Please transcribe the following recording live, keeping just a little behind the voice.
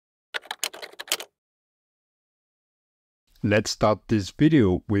Let's start this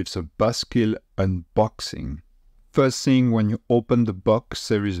video with the BusKill unboxing. First thing, when you open the box,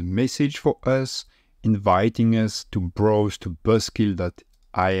 there is a message for us inviting us to browse to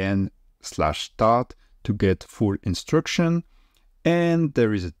buskill.in/start to get full instruction. And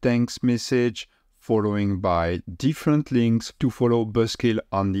there is a thanks message following by different links to follow BusKill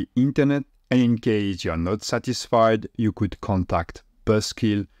on the internet. And in case you're not satisfied, you could contact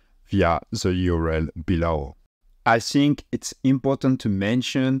BusKill via the URL below. I think it's important to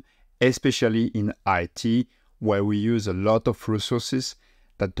mention, especially in IT, where we use a lot of resources,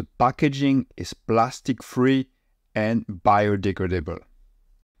 that the packaging is plastic-free and biodegradable.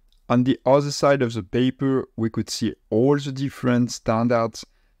 On the other side of the paper, we could see all the different standards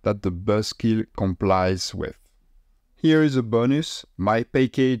that the BusKill complies with. Here is a bonus. My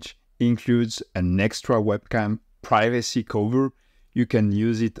package includes an extra webcam privacy cover. You can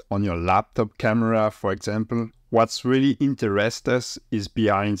use it on your laptop camera, for example. What's really interests us is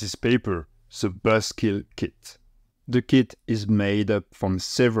behind this paper, the BusKill kit. The kit is made up from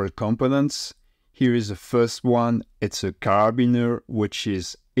several components. Here is the first one. It's a carabiner, which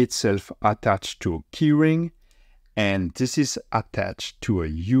is itself attached to a keyring, and this is attached to a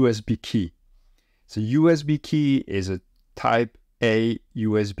USB key. The USB key is a Type A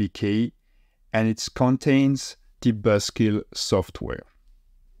USB key, and it contains the BusKill software.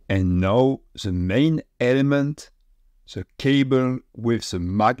 And now the main element, the cable with the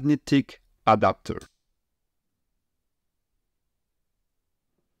magnetic adapter.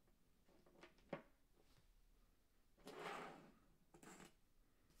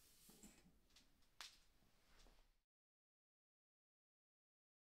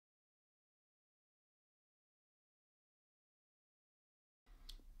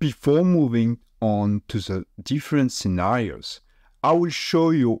 Before moving on to the different scenarios, I will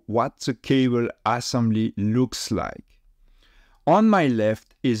show you what the cable assembly looks like. On my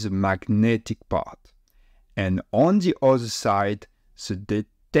left is the magnetic part, and on the other side, the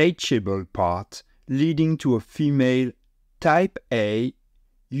detachable part leading to a female Type A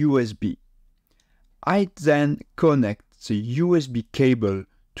USB. I then connect the USB cable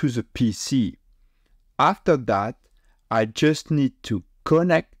to the PC. After that, I just need to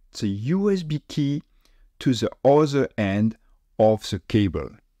connect the USB key to the other end of the cable.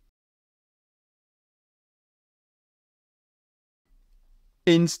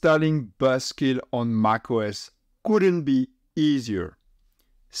 Installing BusKill on macOS couldn't be easier.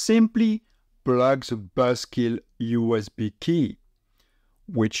 Simply plug the BusKill USB key,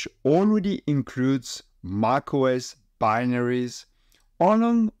 which already includes macOS binaries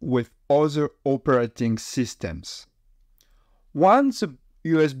along with other operating systems. Once the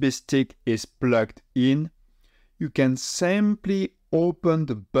USB stick is plugged in, you can simply open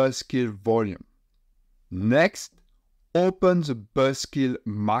the BusKill volume. Next, open the BusKill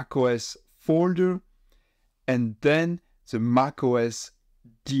macOS folder and then the macOS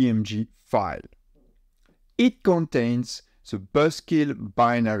DMG file. It contains the BusKill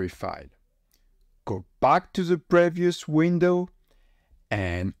binary file. Go back to the previous window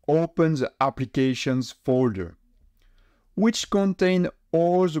and open the applications folder, which contain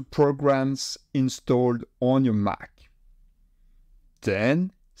all the programs installed on your Mac.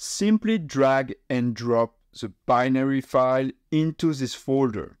 Then simply drag and drop the binary file into this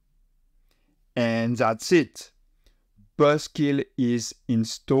folder. And that's it. BusKill is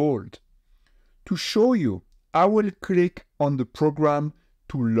installed. To show you, I will click on the program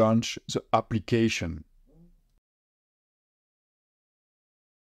to launch the application.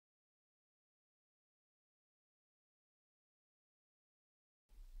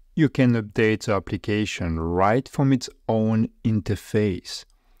 You can update the application right from its own interface.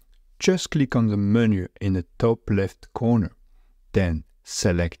 Just click on the menu in the top left corner, then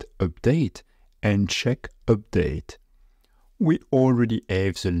select Update and check Update. We already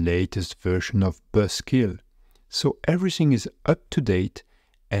have the latest version of BusKill, so everything is up to date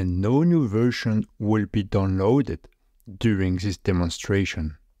and no new version will be downloaded during this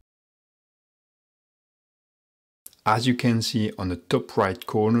demonstration. As you can see on the top right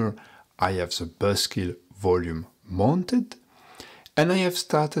corner, I have the BusKill volume mounted and I have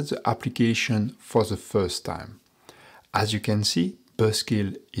started the application for the first time. As you can see,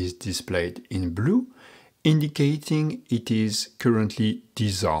 BusKill is displayed in blue, indicating it is currently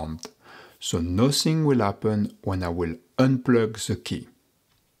disarmed, so nothing will happen when I will unplug the key.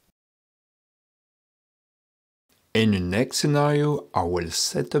 In the next scenario, I will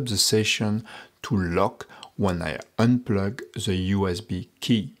set up the session to lock when I unplug the USB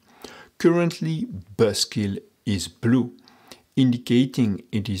key. Currently, BusKill is blue, indicating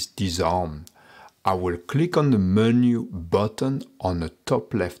it is disarmed. I will click on the menu button on the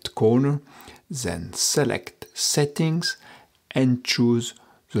top left corner, then select Settings and choose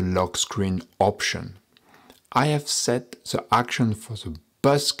the lock screen option. I have set the action for the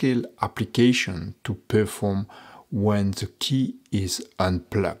BusKill application to perform when the key is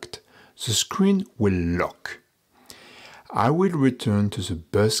unplugged. The screen will lock. I will return to the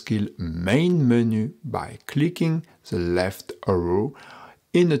BusKill main menu by clicking the left arrow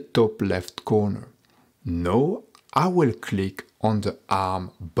in the top left corner. Now I will click on the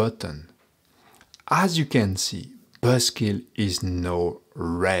Arm button. As you can see, BusKill is now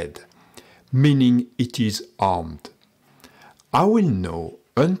red, meaning it is armed. I will now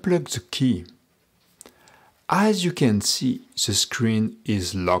unplug the key. As you can see, the screen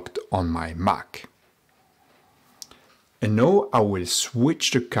is locked on my Mac. And now I will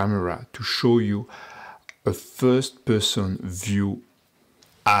switch the camera to show you a first-person view.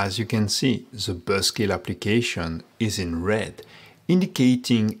 As you can see, the BusKill application is in red,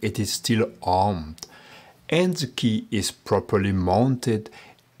 indicating it is still armed, and the key is properly mounted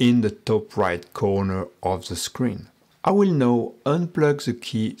in the top right corner of the screen. I will now unplug the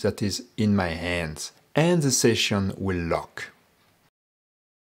key that is in my hands, and the session will lock.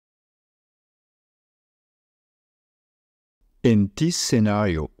 In this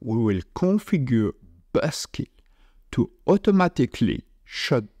scenario, we will configure BusKill to automatically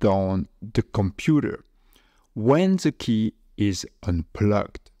shut down the computer when the key is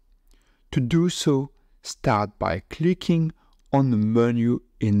unplugged. To do so, start by clicking on the menu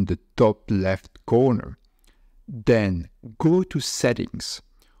in the top left corner. Then go to Settings.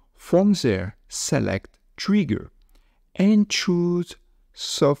 From there, select Trigger and choose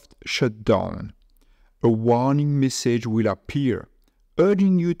Soft Shutdown. A warning message will appear,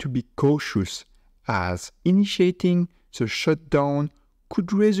 urging you to be cautious as initiating the shutdown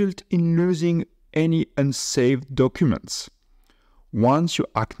could result in losing any unsaved documents. Once you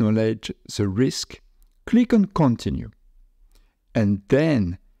acknowledge the risk, click on Continue, and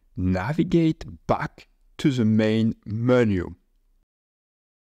then navigate back to the main menu.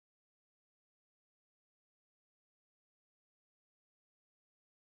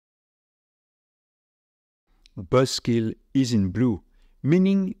 BusKill is in blue,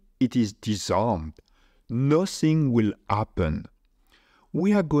 meaning it is disarmed. Nothing will happen.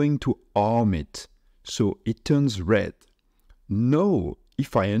 We are going to arm it, so it turns red. Now,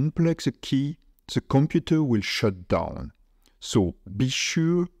 if I unplug the key, the computer will shut down. So be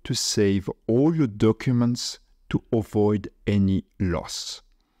sure to save all your documents to avoid any loss.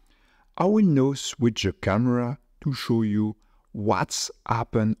 I will now switch the camera to show you what's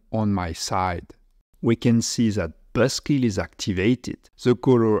happened on my side. We can see that BusKill is activated. The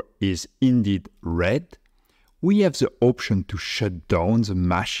color is indeed red. We have the option to shut down the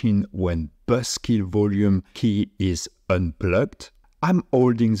machine when BusKill volume key is unplugged. I'm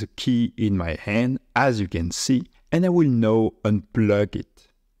holding the key in my hand, as you can see, and I will now unplug it.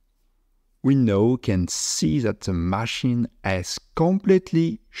 We now can see that the machine has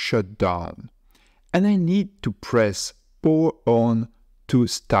completely shut down, and I need to press power on to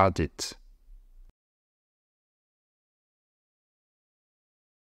start it.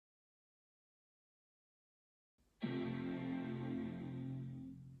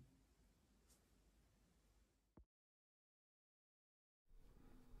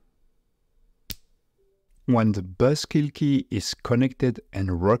 When the BusKill key is connected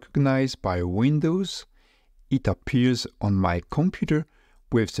and recognized by Windows, it appears on my computer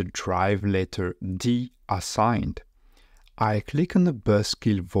with the drive letter D assigned. I click on the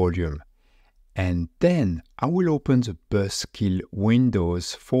BusKill volume, and then I will open the BusKill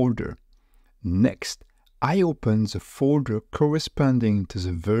Windows folder. Next, I open the folder corresponding to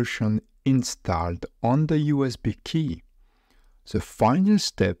the version installed on the USB key. The final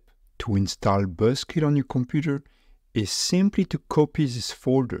step to install BusKill on your computer is simply to copy this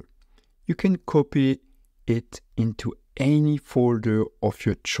folder. You can copy it into any folder of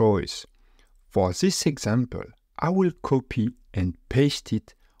your choice. For this example, I will copy and paste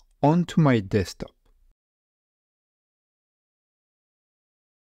it onto my desktop.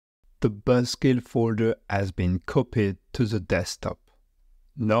 The BusKill folder has been copied to the desktop.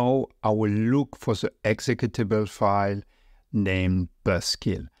 Now I will look for the executable file named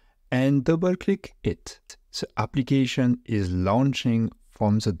BusKill and double-click it. The application is launching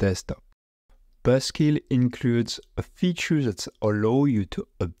from the desktop. BusKill includes a feature that allows you to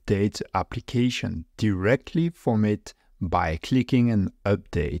update the application directly from it by clicking on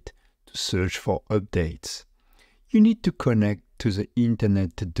Update to search for updates. You need to connect to the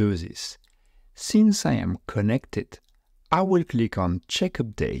internet to do this. Since I am connected, I will click on Check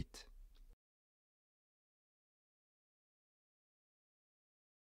Update.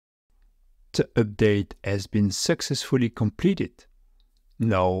 The update has been successfully completed.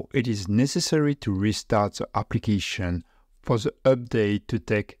 Now it is necessary to restart the application for the update to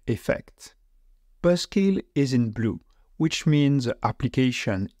take effect. BusKill is in blue, which means the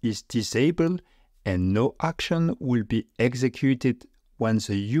application is disabled and no action will be executed when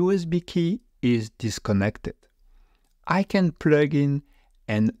the USB key is disconnected. I can plug in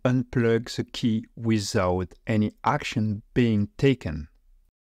and unplug the key without any action being taken.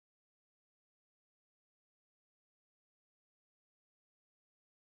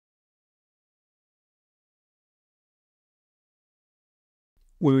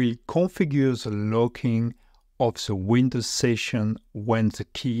 We will configure the locking of the Windows session when the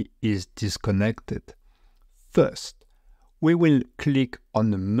key is disconnected. First, we will click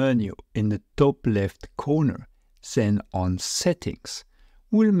on the menu in the top left corner, then on Settings.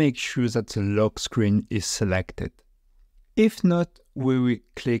 We'll make sure that the lock screen is selected. If not, we will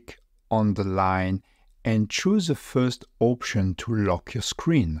click on the line and choose the first option to lock your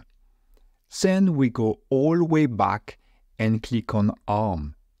screen. Then we go all the way back and click on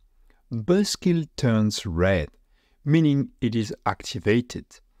ARM. BusKill turns red, meaning it is activated.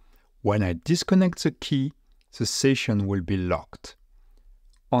 When I disconnect the key, the session will be locked.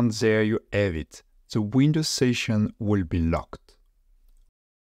 And there you have it. The Windows session will be locked.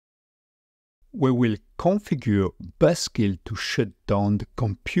 We will configure BusKill to shut down the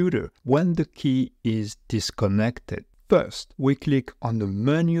computer when the key is disconnected. First, we click on the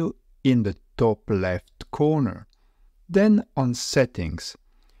menu in the top left corner, then on Settings,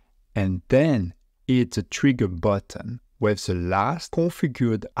 and then hit the trigger button with the last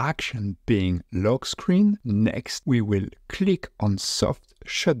configured action being lock screen. Next, we will click on Soft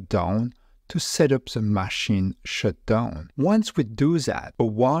Shutdown to set up the machine shutdown. Once we do that, a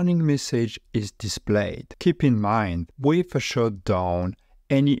warning message is displayed. Keep in mind, with a shutdown,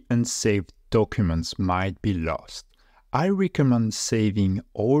 any unsaved documents might be lost. I recommend saving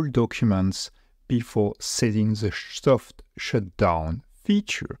all documents before setting the soft shutdown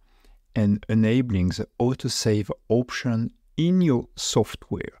feature and enabling the autosave option in your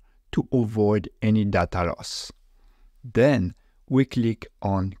software to avoid any data loss. Then we click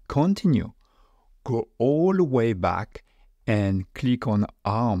on Continue, go all the way back and click on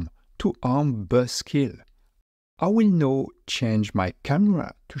ARM to arm BusKill. I will now change my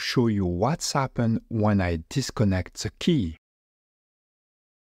camera to show you what's happened when I disconnect the key.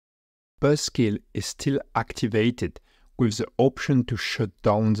 BusKill is still activated with the option to shut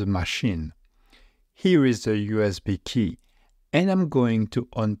down the machine. Here is the USB key, and I'm going to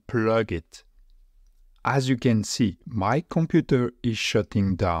unplug it. As you can see, my computer is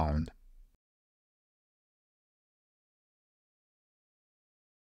shutting down.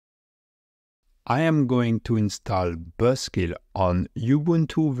 I am going to install BusKill on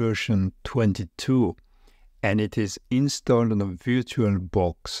Ubuntu version 22, and it is installed on a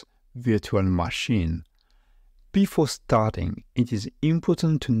VirtualBox virtual machine. Before starting, it is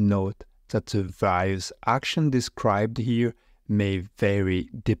important to note that the various actions described here may vary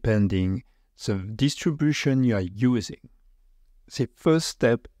depending on the distribution you are using. The first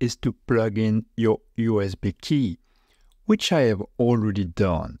step is to plug in your USB key, which I have already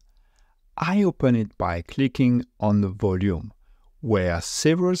done. I open it by clicking on the volume, where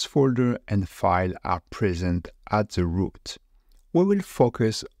several folders and files are present at the root. We will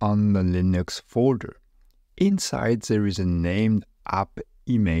focus on the Linux folder. Inside there is a named app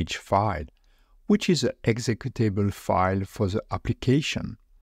image file, which is an executable file for the application.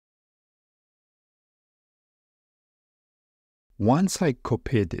 Once I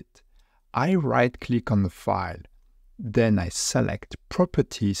copied it, I right-click on the file, then I select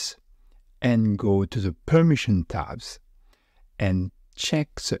Properties and go to the Permission tabs and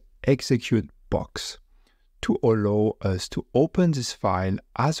check the Execute box to allow us to open this file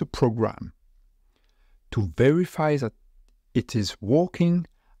as a program. To verify that it is working,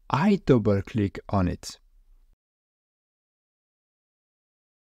 I double-click on it.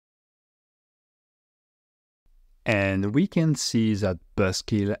 And we can see that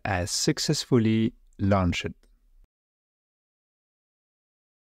BusKill has successfully launched.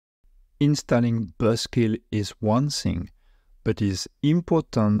 Installing BusKill is one thing, but is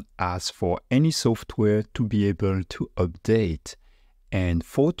important as for any software to be able to update. And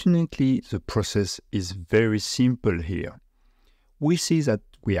fortunately, the process is very simple here. We see that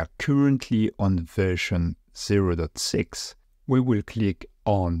we are currently on version 0.6. We will click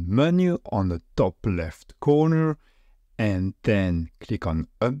on Menu on the top left corner and then click on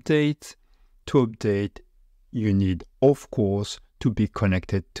Update. To update, you need, of course, to be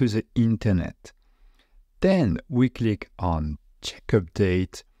connected to the internet. Then we click on Check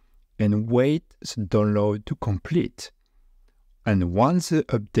Update and wait the download to complete. And once the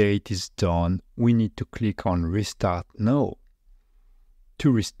update is done, we need to click on Restart Now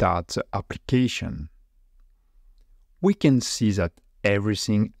to restart the application. We can see that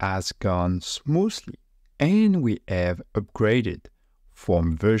everything has gone smoothly and we have upgraded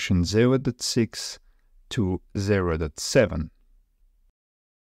from version 0.6 to 0.7.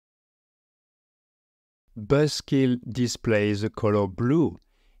 BusKill displays the color blue,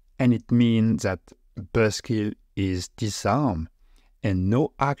 and it means that BusKill is disarmed and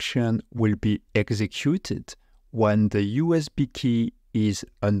no action will be executed when the USB key is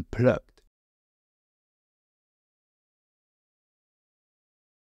unplugged.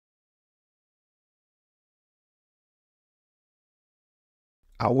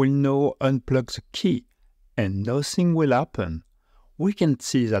 I will now unplug the key and nothing will happen. We can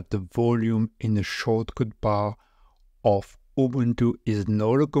see that the volume in the shortcut bar of Ubuntu is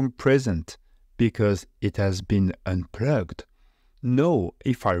no longer present because it has been unplugged. Now,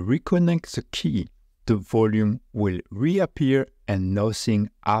 if I reconnect the key, the volume will reappear and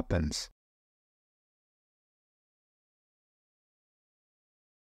nothing happens.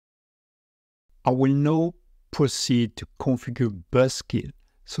 I will now proceed to configure BusKill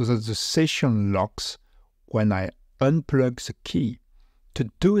so that the session locks when I unplug the key. To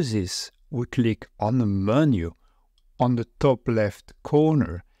do this, we click on the menu on the top left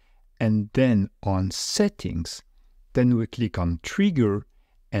corner and then on Settings. Then we click on Trigger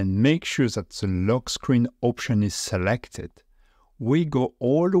and make sure that the lock screen option is selected. We go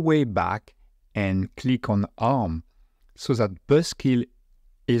all the way back and click on Arm so that BusKill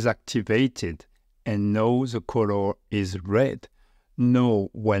is activated and now the color is red. Now,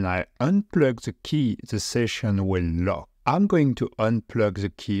 when I unplug the key, the session will lock. I'm going to unplug the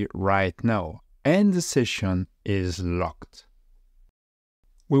key right now, and the session is locked.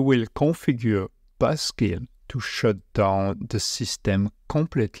 We will configure BusKill to shut down the system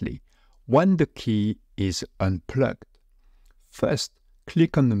completely when the key is unplugged. First,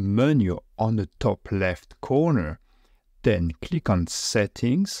 click on the menu on the top left corner, then click on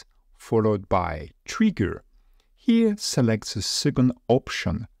Settings, followed by Trigger. Here, select the second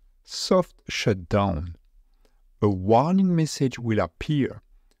option, Soft Shutdown. A warning message will appear,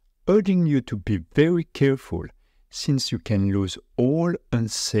 urging you to be very careful since you can lose all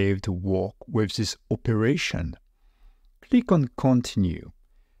unsaved work with this operation. Click on Continue,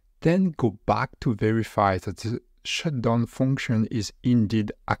 then go back to verify that the shutdown function is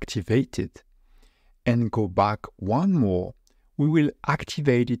indeed activated. And go back one more, we will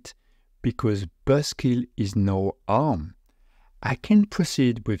activate it because BusKill is now armed. I can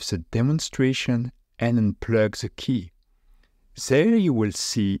proceed with the demonstration and unplug the key. There you will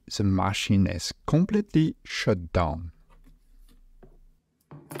see the machine is completely shut down.